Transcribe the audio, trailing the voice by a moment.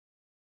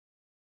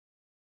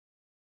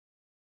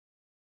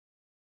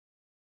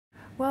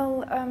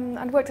Well,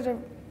 I'd worked at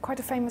quite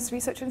a famous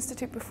research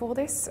institute before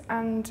this,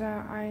 and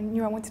I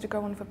knew I wanted to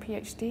go on for a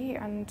PhD,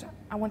 and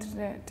I wanted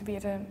it to be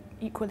at an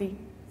equally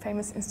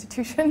famous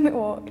institution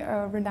or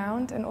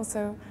renowned, and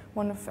also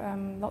one of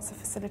lots of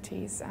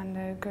facilities and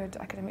a good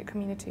academic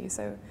community.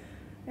 So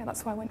yeah,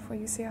 that's why I went for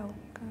UCL,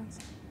 because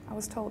I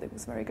was told it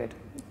was very good.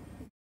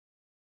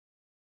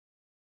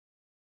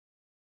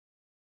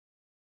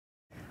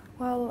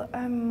 Well,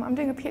 I'm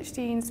doing a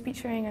PhD in speech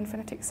hearing and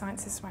phonetic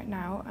sciences right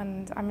now,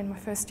 and I'm in my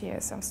first year,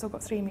 so I've still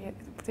got three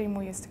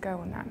more years to go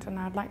on that, and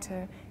I'd like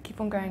to keep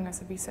on going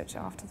as a researcher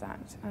after that.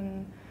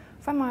 And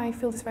I find my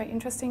field is very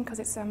interesting because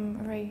it's a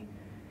very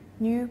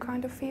new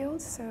kind of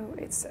field, so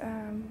it's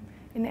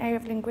in the area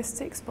of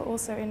linguistics, but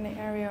also in the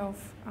area of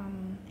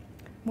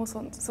more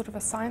sort of a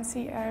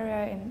sciencey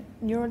area in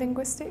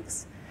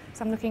neurolinguistics.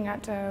 So I'm looking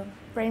at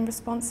brain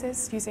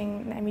responses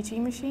using an MEG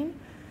machine.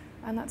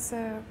 And that's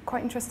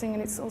quite interesting,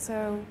 and it's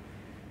also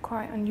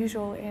quite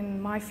unusual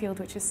in my field,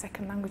 which is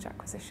second language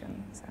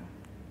acquisition. So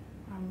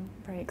I'm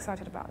very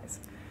excited about this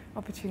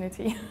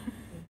opportunity.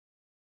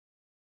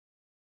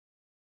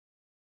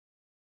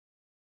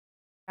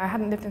 I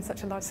hadn't lived in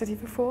such a large city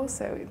before,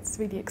 so it's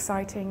really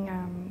exciting.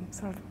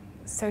 Sort of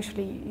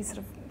socially, you sort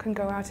of can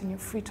go out in your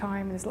free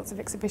time, and there's lots of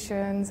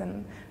exhibitions,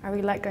 and I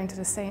really like going to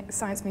the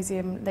Science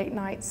Museum late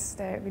nights.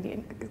 They're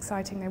really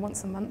exciting. They're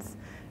once a month.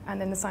 And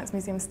then the Science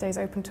Museum stays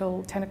open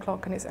till 10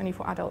 o'clock, and it's only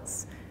for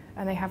adults.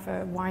 And they have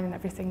wine and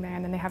everything there,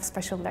 and then they have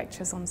special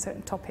lectures on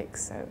certain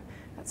topics, so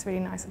that's really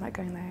nice. I like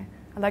going there.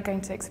 I like going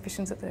to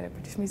exhibitions at the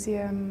British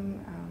Museum.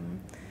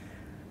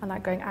 I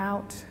like going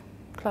out,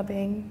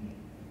 clubbing,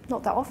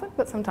 not that often,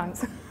 but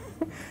sometimes.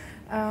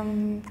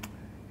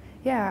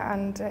 Yeah,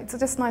 and it's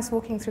just nice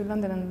walking through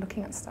London and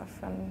looking at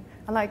stuff. And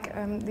I like,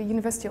 the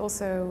university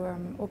also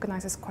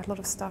organises quite a lot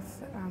of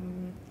stuff.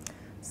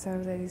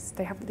 So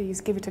they have these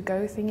give it a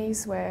go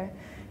thingies where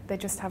they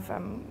just have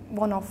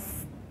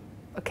one-off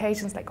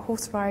occasions like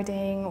horse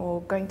riding, or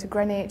going to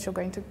Greenwich, or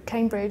going to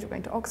Cambridge, or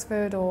going to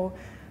Oxford, or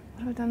what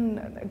have I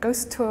done? A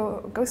ghost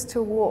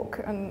tour walk,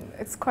 and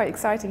it's quite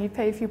exciting. You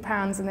pay a few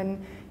pounds and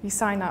then you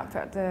sign up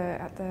at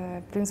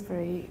the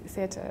Bloomsbury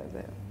Theatre,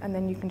 and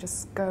then you can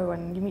just go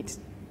and you meet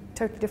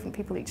totally different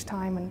people each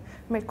time, and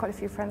I made quite a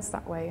few friends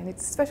that way. And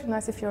it's especially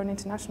nice if you're an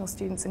international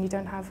student and you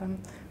don't have a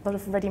lot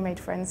of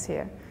ready-made friends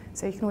here.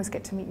 So you can always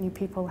get to meet new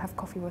people, have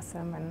coffee with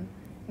them,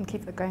 and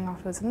keep it going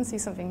afterwards, and then see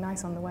something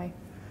nice on the way.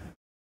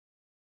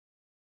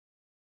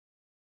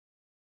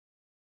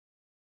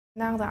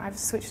 Now that I've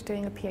switched to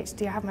doing a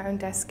PhD, I have my own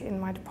desk in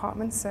my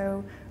department,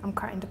 so I'm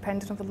quite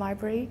independent of the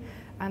library.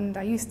 And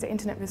I use the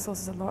internet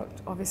resources a lot,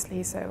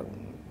 obviously, so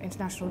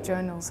international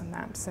journals and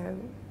that, so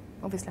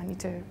obviously I need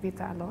to read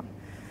that a lot.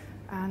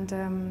 And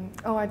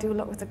I do a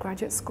lot with the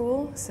graduate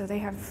school, so they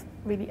have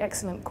really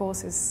excellent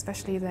courses,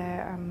 especially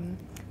their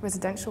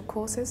residential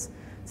courses.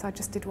 So I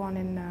just did one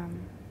in,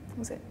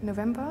 was it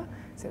November?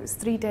 So it was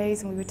 3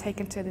 days, and we were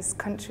taken to this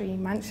country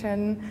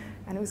mansion,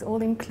 and it was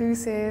all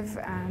inclusive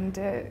and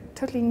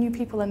totally new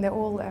people, and they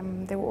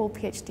were all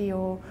PhD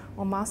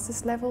or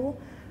master's level,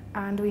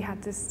 and we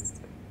had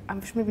this. I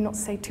should maybe not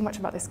say too much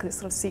about this because it's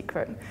sort of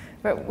secret,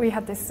 but we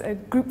had this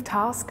group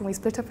task, and we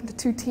split up into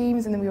 2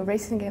 teams, and then we were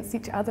racing against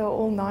each other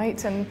all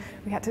night, and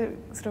we had to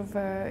sort of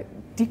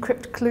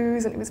decrypt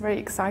clues, and it was very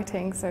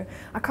exciting. So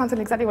I can't tell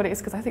exactly what it is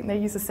because I think they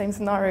use the same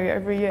scenario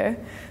every year.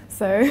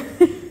 So,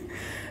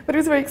 but it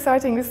was very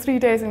exciting. It was 3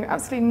 days, and we were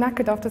absolutely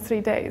knackered after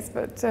 3 days,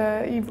 but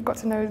you've got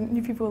to know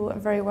new people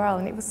very well,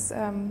 and it was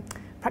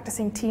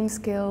practicing team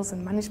skills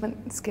and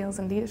management skills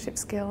and leadership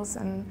skills,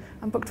 and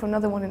I'm booked for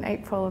another one in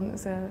April, and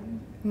it's a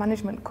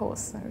management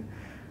course, so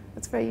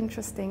it's very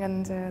interesting.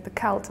 And the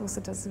CALT also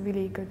does a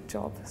really good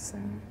job, so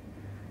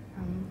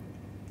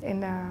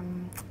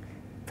in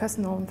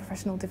personal and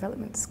professional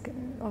development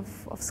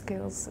of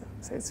skills,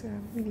 so it's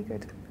really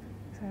good.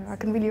 So I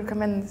can really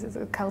recommend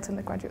the CALT in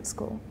the graduate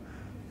school.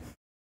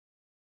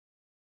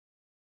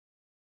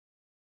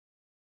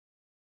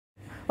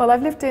 Well,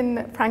 I've lived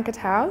in Prankett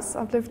House,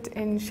 I've lived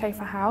in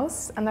Schaefer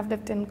House, and I've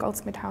lived in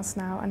Goldsmith House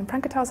now. And in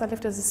Prankett House I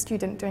lived as a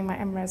student doing my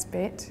MRes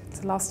bit, it's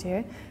the last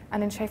year,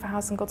 and in Schaefer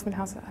House and Goldsmith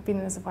House I've been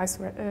as a vice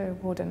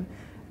warden.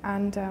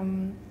 And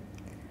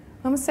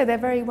I must say they're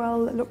very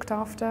well looked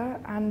after,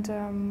 and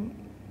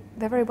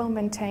they're very well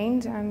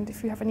maintained, and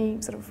if you have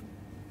any sort of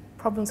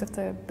problems with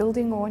the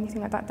building or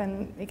anything like that,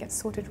 then it gets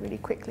sorted really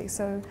quickly.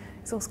 So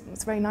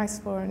it's very nice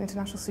for an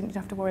international student. You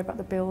don't have to worry about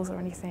the bills or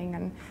anything,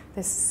 and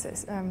it's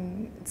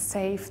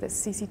safe, there's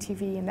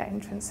CCTV in their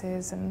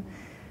entrances, and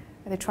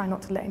they try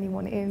not to let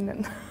anyone in.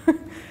 And,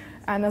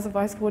 and as a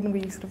vice warden,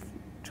 we sort of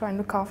try and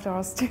look after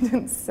our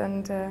students,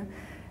 and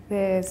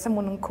there's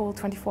someone on call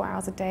 24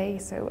 hours a day,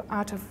 so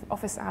out of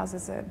office hours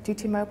is a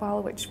duty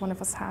mobile, which one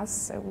of us has,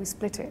 so we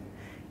split it.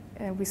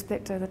 We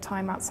split the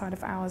time outside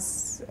of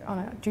hours on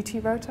a duty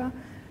rota,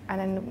 and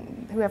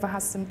then whoever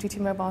has some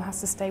duty mobile has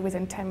to stay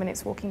within 10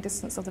 minutes walking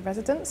distance of the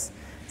residence.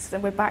 So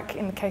then we're back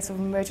in the case of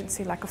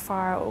emergency like a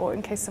fire, or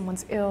in case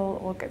someone's ill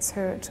or gets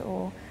hurt,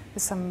 or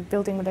there's some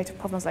building related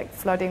problems like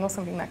flooding or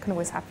something that can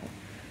always happen.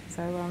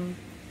 So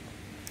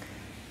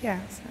Yeah,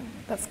 so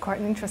that's quite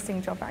an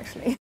interesting job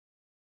actually.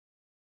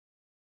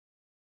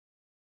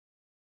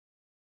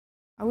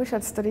 I wish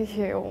I'd studied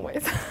here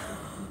always.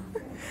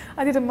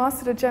 I did a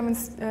master at a German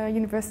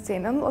university,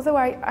 and although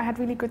I had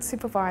really good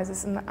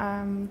supervisors,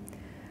 and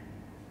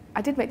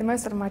I did make the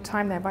most out of my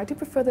time there, but I do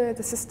prefer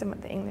the system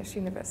at the English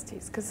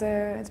universities, because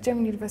the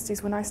German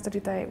universities, when I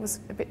studied there, it was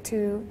a bit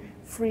too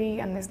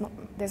free, and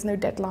there's no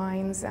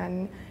deadlines,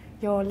 and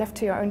you're left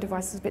to your own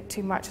devices a bit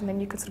too much, and then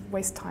you could sort of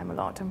waste time a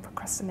lot and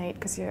procrastinate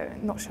because you're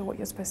not sure what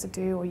you're supposed to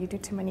do, or you do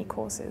too many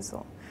courses,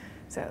 or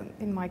so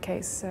in my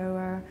case.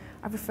 So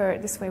I prefer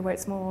it this way, where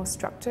it's more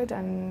structured,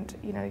 and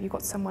you've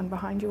got someone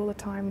behind you all the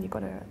time, and you've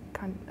got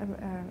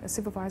a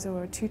supervisor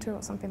or a tutor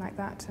or something like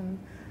that, and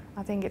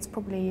I think it's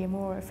probably a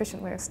more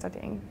efficient way of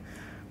studying.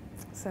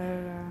 So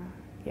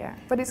yeah,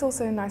 but it's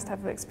also nice to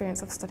have the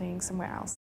experience of studying somewhere else.